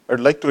I'd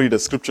like to read a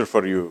scripture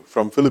for you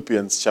from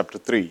Philippians chapter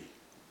 3,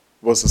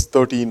 verses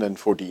 13 and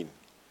 14.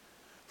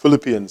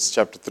 Philippians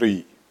chapter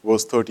 3,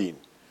 verse 13.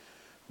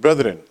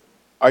 Brethren,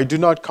 I do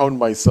not count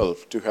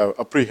myself to have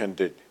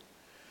apprehended,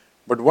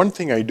 but one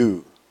thing I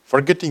do,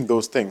 forgetting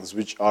those things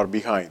which are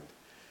behind,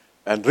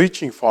 and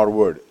reaching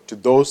forward to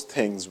those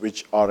things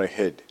which are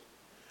ahead.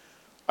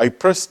 I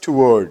press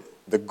toward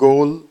the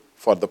goal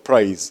for the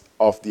prize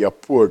of the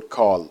upward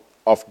call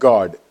of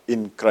God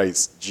in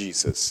Christ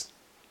Jesus.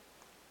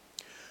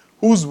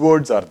 Whose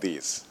words are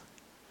these?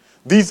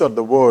 These are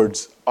the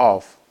words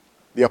of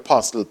the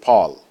Apostle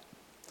Paul.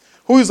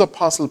 Who is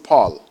Apostle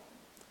Paul?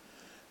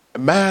 A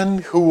man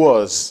who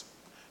was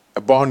a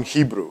born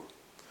Hebrew,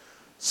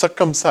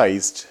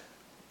 circumcised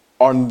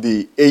on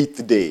the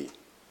 8th day,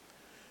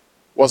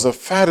 was a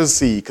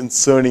Pharisee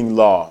concerning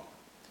law.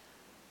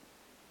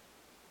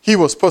 He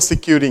was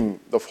persecuting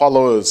the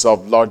followers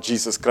of Lord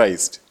Jesus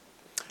Christ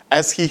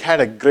as he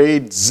had a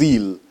great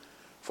zeal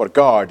for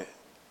God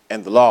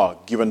and the law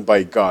given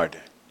by God.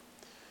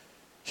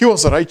 He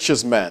was a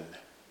righteous man.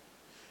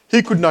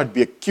 He could not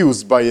be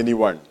accused by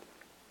anyone.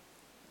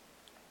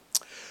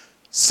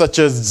 Such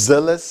a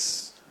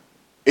zealous,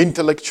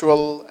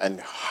 intellectual, and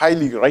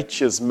highly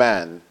righteous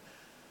man,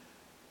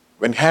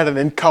 when he had an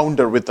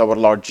encounter with our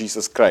Lord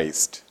Jesus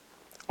Christ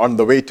on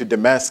the way to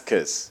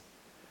Damascus,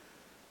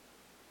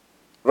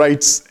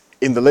 writes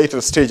in the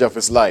later stage of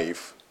his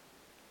life,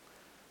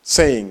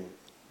 saying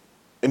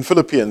in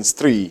Philippians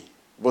 3,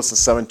 verses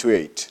 7 to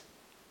 8.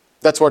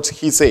 That's what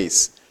he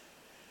says.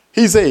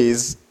 He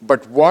says,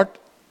 but what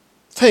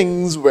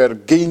things were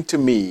gained to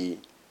me,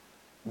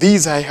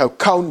 these I have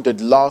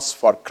counted loss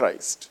for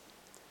Christ.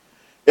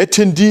 Yet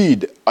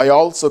indeed, I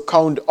also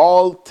count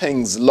all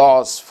things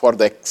loss for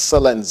the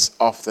excellence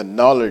of the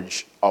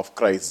knowledge of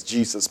Christ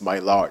Jesus my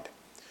Lord,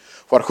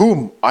 for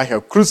whom I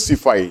have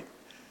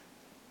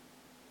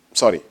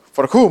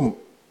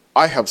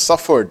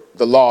suffered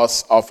the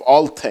loss of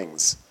all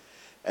things,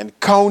 and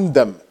count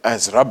them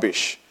as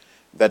rubbish,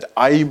 that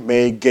I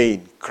may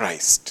gain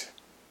Christ.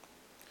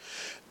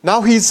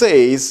 Now he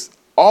says,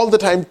 all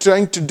that I'm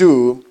trying to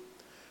do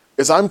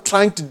is I'm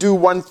trying to do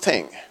one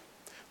thing,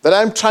 that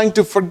I'm trying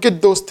to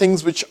forget those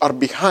things which are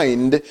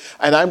behind,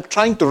 and I'm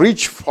trying to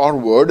reach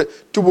forward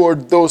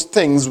toward those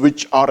things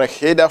which are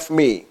ahead of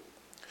me.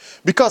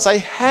 Because I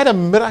had a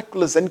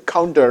miraculous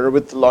encounter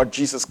with the Lord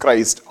Jesus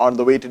Christ on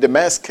the way to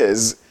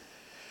Damascus,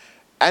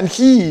 and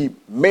he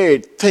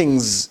made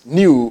things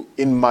new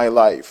in my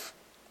life.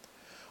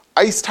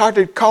 I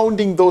started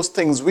counting those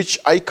things which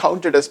I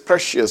counted as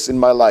precious in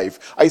my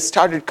life. I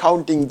started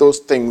counting those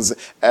things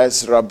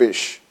as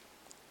rubbish.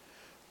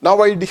 Now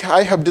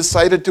I have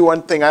decided to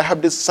one thing. I have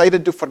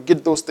decided to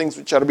forget those things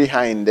which are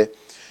behind.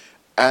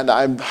 And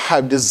I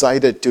have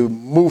decided to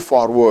move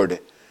forward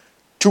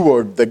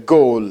toward the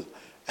goal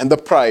and the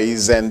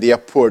prize and the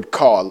upward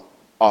call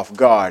of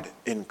God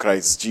in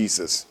Christ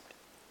Jesus.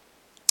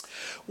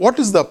 What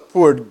is the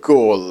upward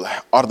goal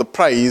or the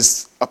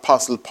prize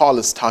Apostle Paul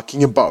is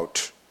talking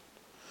about?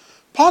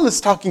 Paul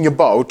is talking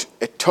about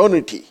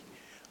eternity,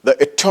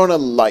 the eternal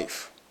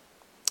life.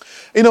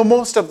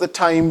 Most of the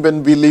time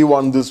when we live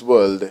on this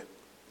world,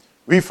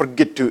 we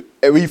forget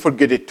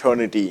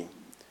eternity.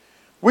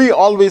 We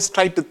always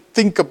try to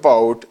think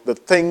about the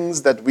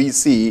things that we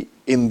see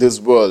in this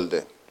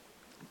world.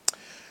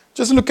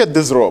 Just look at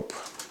this rope.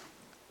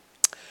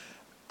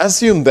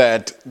 Assume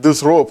that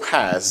this rope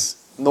has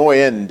no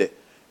end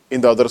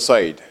in the other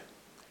side.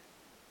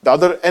 The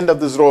other end of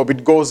this rope,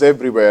 it goes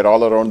everywhere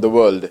all around the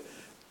world,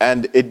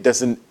 and it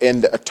doesn't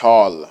end at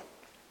all.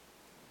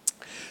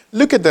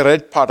 Look at the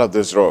red part of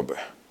this rope.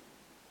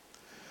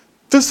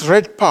 This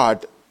red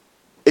part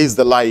is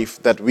the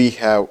life that we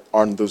have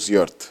on this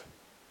earth.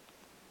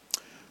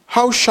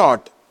 How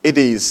short it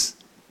is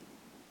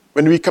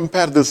when we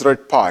compare this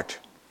red part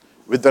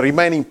with the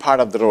remaining part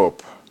of the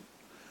rope.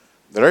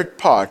 The red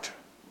part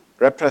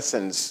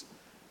represents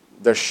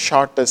the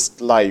shortest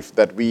life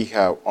that we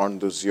have on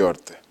this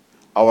earth.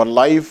 Our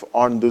life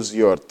on this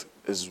earth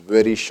is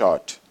very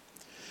short.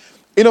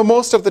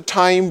 Most of the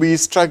time we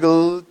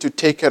struggle to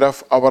take care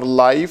of our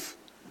life,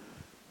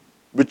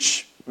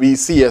 which we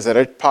see as a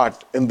red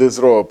part in this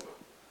rope,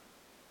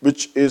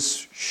 which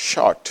is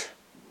short.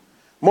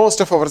 Most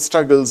of our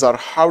struggles are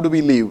how do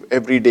we live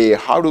every day?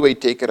 How do I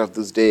take care of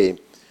this day?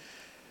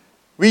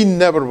 We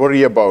never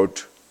worry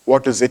about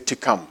what is yet to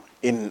come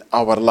in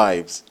our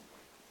lives.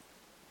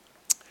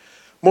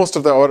 Most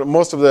of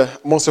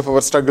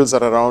our struggles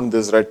are around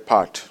this red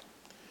part.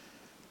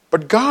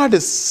 But God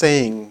is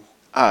saying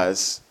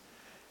us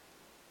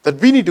that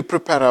we need to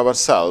prepare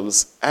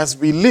ourselves as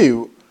we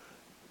live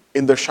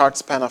in the short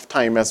span of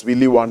time, as we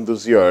live on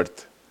this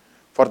earth,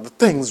 for the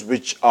things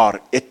which are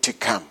yet to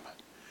come.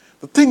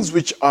 The things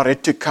which are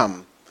yet to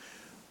come,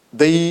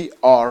 they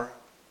are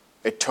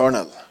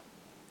eternal.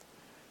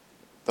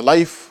 The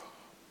life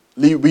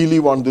we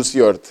live on this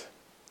earth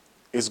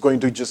is going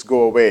to just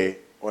go away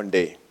one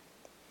day.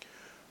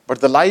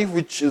 But the life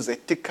which is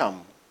yet to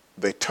come,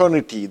 the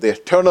eternity, the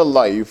eternal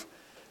life,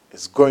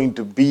 is going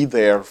to be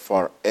there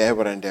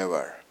forever and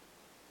ever.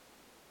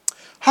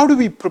 How do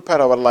we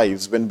prepare our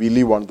lives when we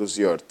live on this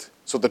earth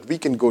so that we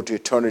can go to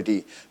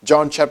eternity?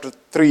 John chapter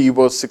 3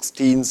 verse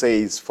 16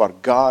 says, "For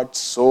God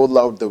so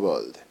loved the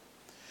world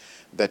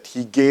that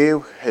he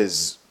gave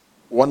his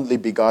only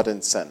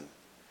begotten Son,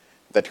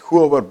 that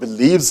whoever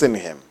believes in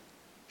him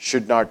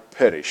should not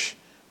perish,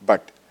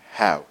 but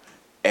have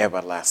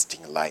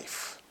everlasting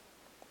life."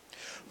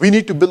 We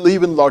need to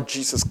believe in Lord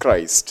Jesus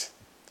Christ.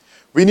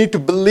 We need to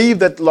believe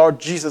that Lord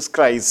Jesus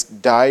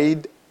Christ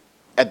died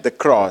at the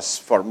cross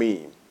for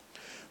me.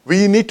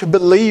 We need to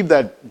believe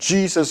that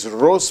Jesus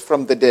rose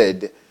from the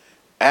dead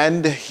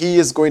and he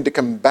is going to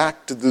come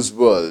back to this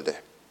world.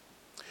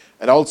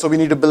 And also we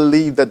need to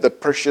believe that the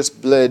precious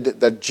blood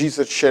that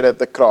Jesus shed at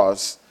the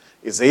cross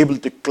is able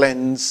to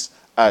cleanse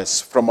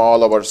us from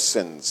all our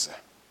sins.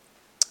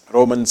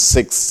 Romans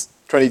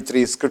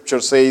 6:23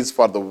 scripture says,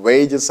 "For the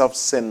wages of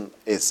sin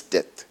is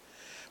death,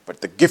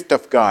 but the gift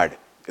of God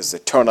is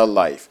eternal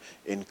life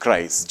in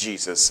Christ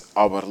Jesus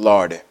our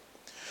Lord."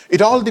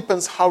 It all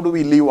depends how do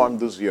we live on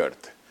this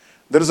earth.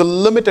 There is a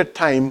limited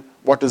time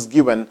what is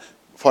given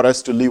for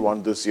us to live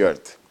on this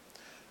earth.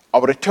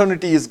 Our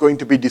eternity is going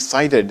to be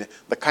decided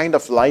the kind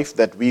of life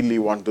that we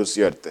live on this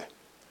earth.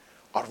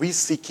 Are we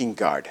seeking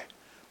God?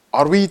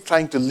 Are we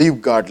trying to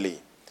live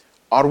godly?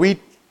 Are we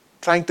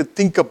trying to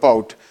think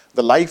about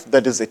the life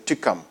that is yet to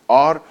come?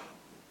 Or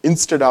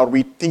instead are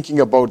we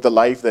thinking about the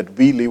life that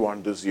we live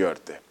on this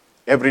earth?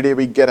 Every day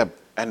we get up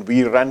and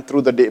we run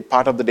through the day,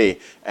 part of the day,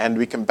 and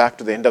we come back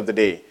to the end of the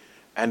day.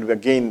 And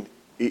again,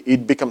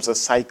 it becomes a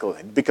cycle.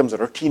 It becomes a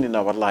routine in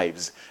our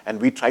lives. And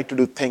we try to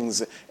do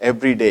things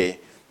every day,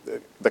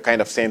 the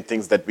kind of same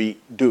things that we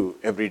do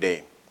every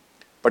day.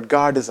 But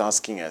God is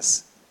asking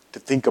us to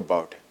think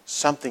about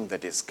something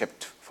that is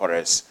kept for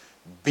us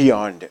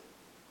beyond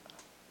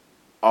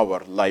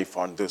our life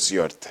on this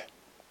earth.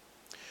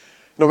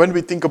 Now, when we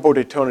think about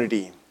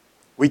eternity,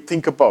 we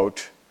think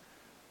about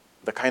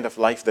the kind of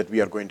life that we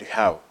are going to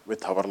have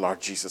with our Lord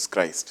Jesus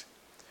Christ.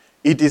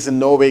 It is in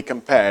no way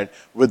compared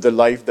with the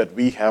life that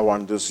we have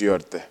on this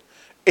earth.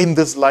 In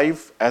this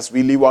life, as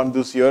we live on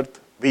this earth,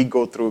 we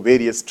go through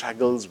various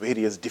struggles,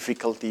 various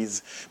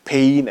difficulties,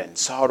 pain and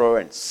sorrow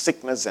and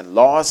sickness and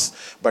loss.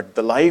 But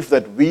the life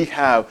that we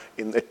have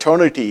in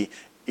eternity,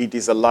 it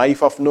is a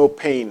life of no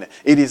pain.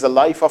 It is a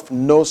life of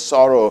no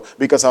sorrow,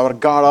 because our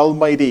God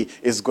Almighty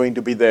is going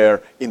to be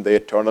there in the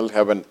eternal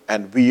heaven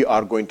and we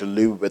are going to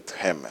live with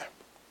him.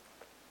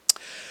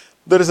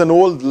 There is an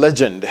old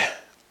legend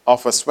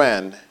of a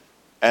swan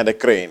and a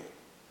crane.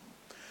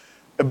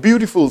 A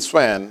beautiful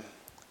swan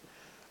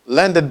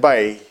landed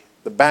by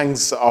the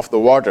banks of the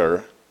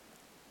water,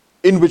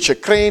 in which a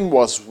crane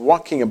was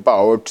walking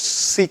about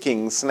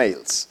seeking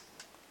snails.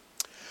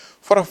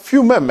 For a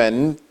few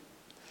moments,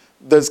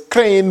 the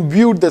crane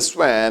viewed the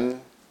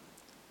swan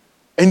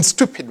in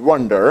stupid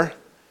wonder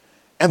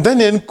and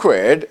then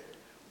inquired,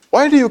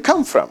 "Where do you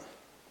come from?"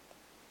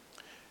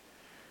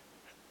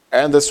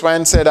 And the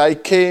swan said, "I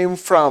came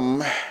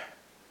from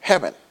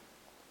heaven."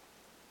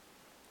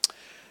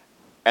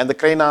 And the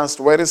crane asked,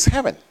 "Where is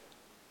heaven?"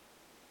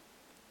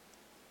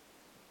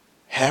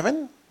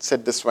 "Heaven?"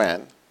 said the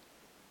swan.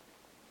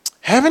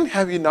 "Heaven?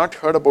 Have you not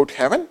heard about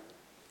heaven?"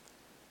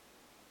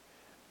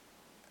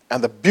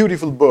 And the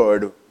beautiful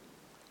bird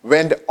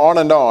went on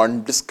and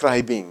on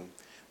describing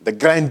the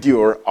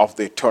grandeur of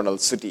the eternal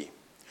city.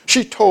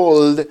 She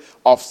told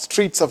of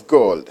streets of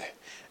gold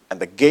and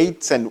the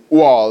gates and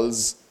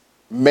walls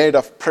made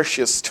of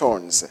precious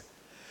stones,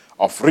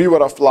 of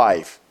river of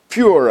life,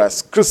 pure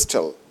as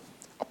crystal.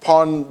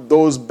 Upon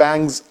those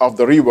banks of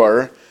the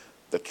river,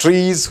 the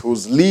trees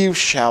whose leaves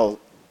shall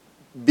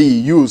be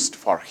used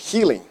for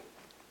healing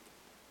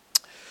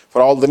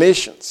for all the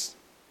nations.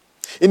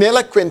 In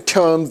eloquent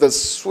terms, the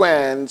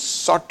swan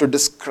sought to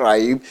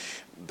describe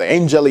the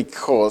angelic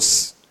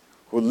hosts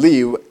who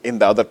live in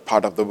the other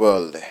part of the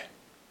world.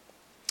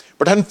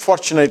 But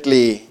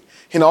unfortunately,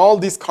 in all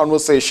this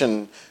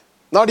conversation,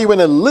 not even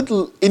a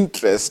little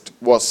interest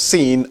was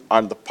seen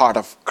on the part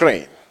of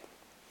crane.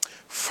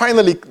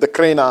 Finally, the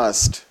crane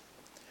asked,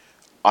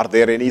 "Are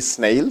there any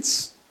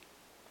snails?"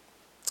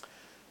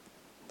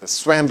 The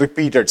swan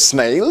repeated,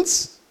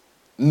 "Snails?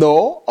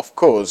 No, of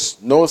course,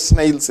 no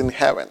snails in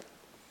heaven."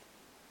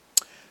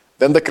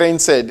 Then the crane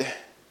said,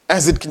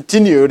 as it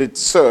continued its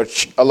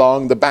search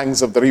along the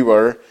banks of the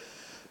river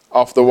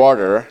of the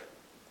water,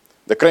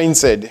 the crane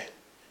said,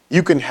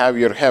 "You can have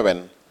your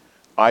heaven.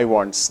 I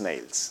want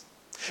snails."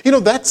 You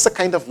know, that's the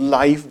kind of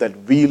life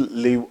that we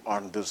live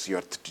on this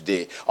earth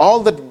today.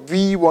 All that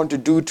we want to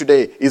do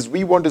today is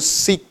we want to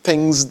seek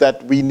things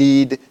that we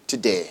need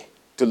today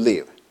to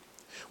live.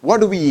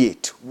 What do we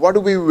eat? What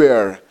do we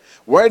wear?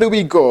 Where do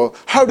we go?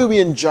 How do we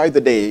enjoy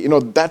the day? You know,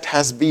 that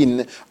has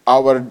been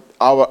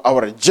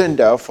our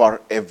agenda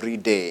for every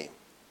day.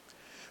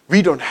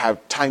 We don't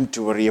have time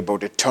to worry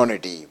about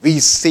eternity. We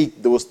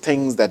seek those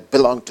things that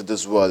belong to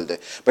this world.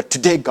 But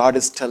today God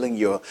is telling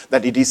you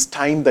that it is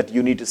time that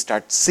you need to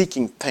start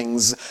seeking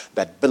things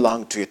that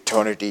belong to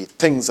eternity,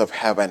 things of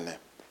heaven.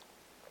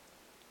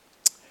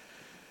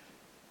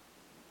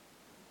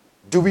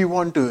 Do we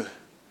want to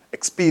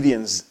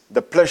experience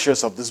the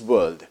pleasures of this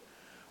world,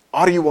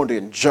 or you want to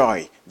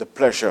enjoy the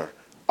pleasure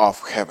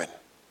of heaven.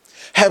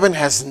 Heaven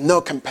has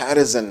no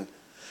comparison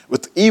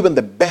with even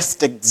the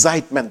best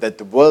excitement that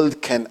the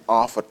world can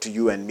offer to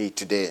you and me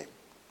today.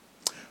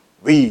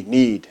 We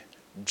need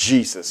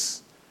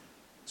Jesus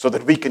so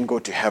that we can go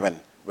to heaven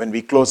when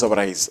we close our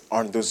eyes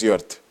on this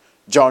earth.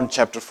 John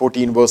chapter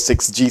 14 verse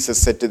 6,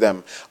 Jesus said to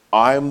them,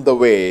 I am the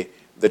way,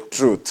 the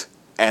truth,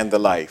 and the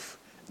life.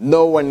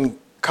 No one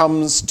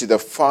comes to the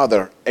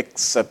Father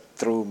except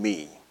through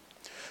me.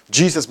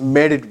 Jesus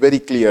made it very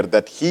clear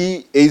that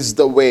He is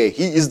the way,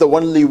 He is the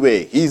only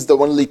way, He is the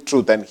only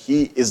truth, and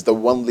He is the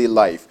only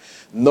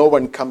life. No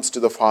one comes to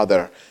the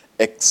Father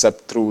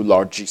except through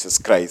Lord Jesus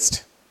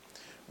Christ.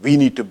 We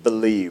need to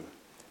believe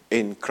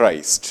in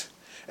Christ,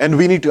 and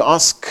we need to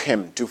ask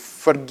Him to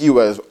forgive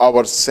us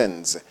our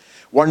sins.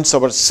 Once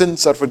our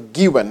sins are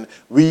forgiven,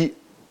 we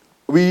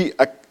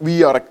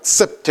are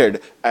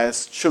accepted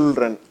as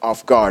children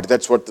of God.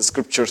 That's what the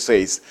scripture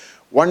says.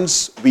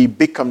 Once we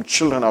become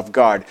children of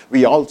God,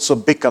 we also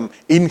become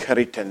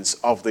inheritance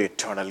of the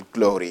eternal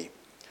glory.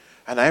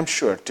 And I'm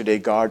sure today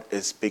God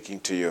is speaking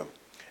to you.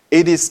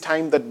 It is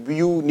time that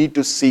you need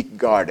to seek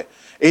God.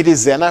 It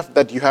is enough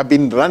that you have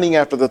been running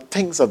after the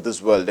things of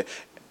this world.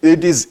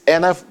 It is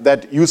enough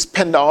that you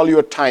spend all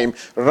your time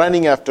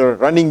running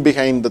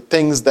behind the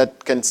things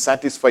that can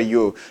satisfy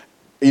you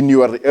in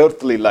your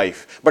earthly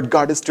life. But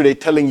God is today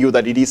telling you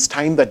that it is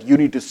time that you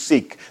need to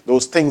seek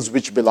those things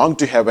which belong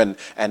to heaven,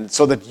 and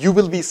so that you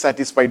will be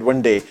satisfied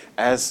one day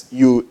as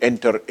you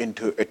enter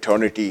into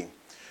eternity.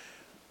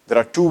 There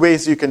are two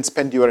ways you can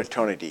spend your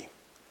eternity,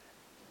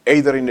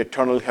 either in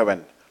eternal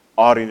heaven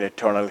or in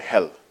eternal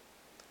hell.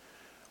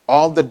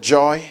 All the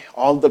joy,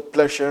 all the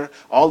pleasure,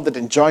 all that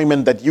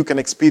enjoyment that you can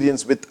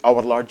experience with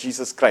our Lord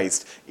Jesus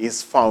Christ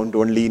is found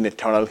only in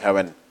eternal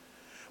heaven.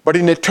 But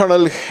in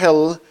eternal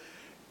hell,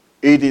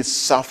 it is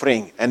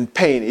suffering and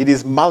pain. It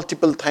is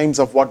multiple times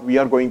of what we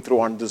are going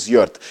through on this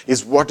earth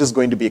is what is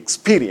going to be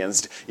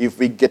experienced if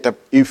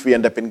we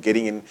end up in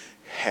getting in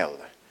hell.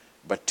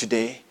 But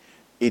today,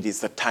 it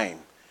is the time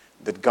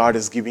that God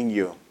is giving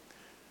you,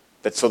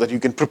 that so that you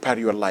can prepare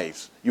your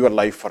life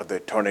for the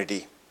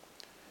eternity.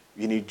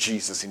 You need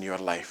Jesus in your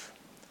life.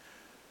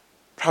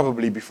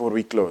 Probably before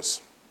we close,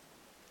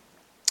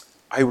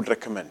 I would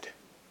recommend,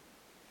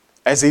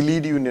 as I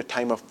lead you in a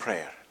time of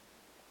prayer,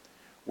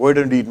 why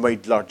don't you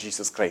invite Lord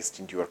Jesus Christ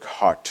into your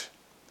heart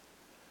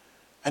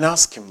and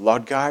ask Him,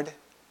 Lord God,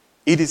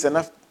 it is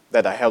enough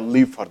that I have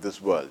lived for this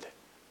world.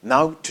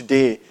 Now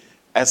today,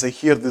 as I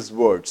hear these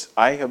words,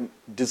 I have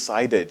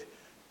decided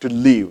to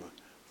live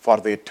for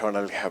the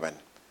eternal heaven.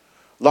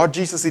 Lord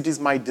Jesus, it is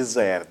my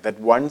desire that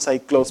once I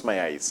close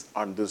my eyes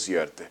on this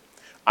earth,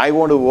 I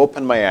want to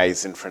open my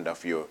eyes in front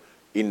of you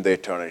in the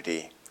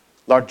eternity.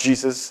 Lord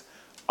Jesus,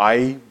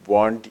 I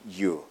want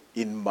you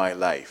in my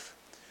life.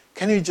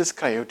 Can you just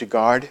cry out to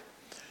God?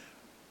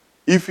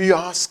 If you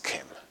ask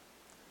Him,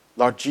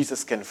 Lord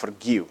Jesus can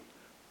forgive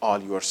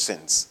all your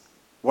sins.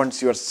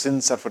 Once your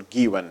sins are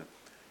forgiven,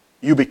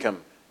 you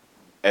become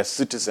a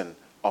citizen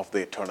of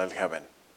the eternal heaven.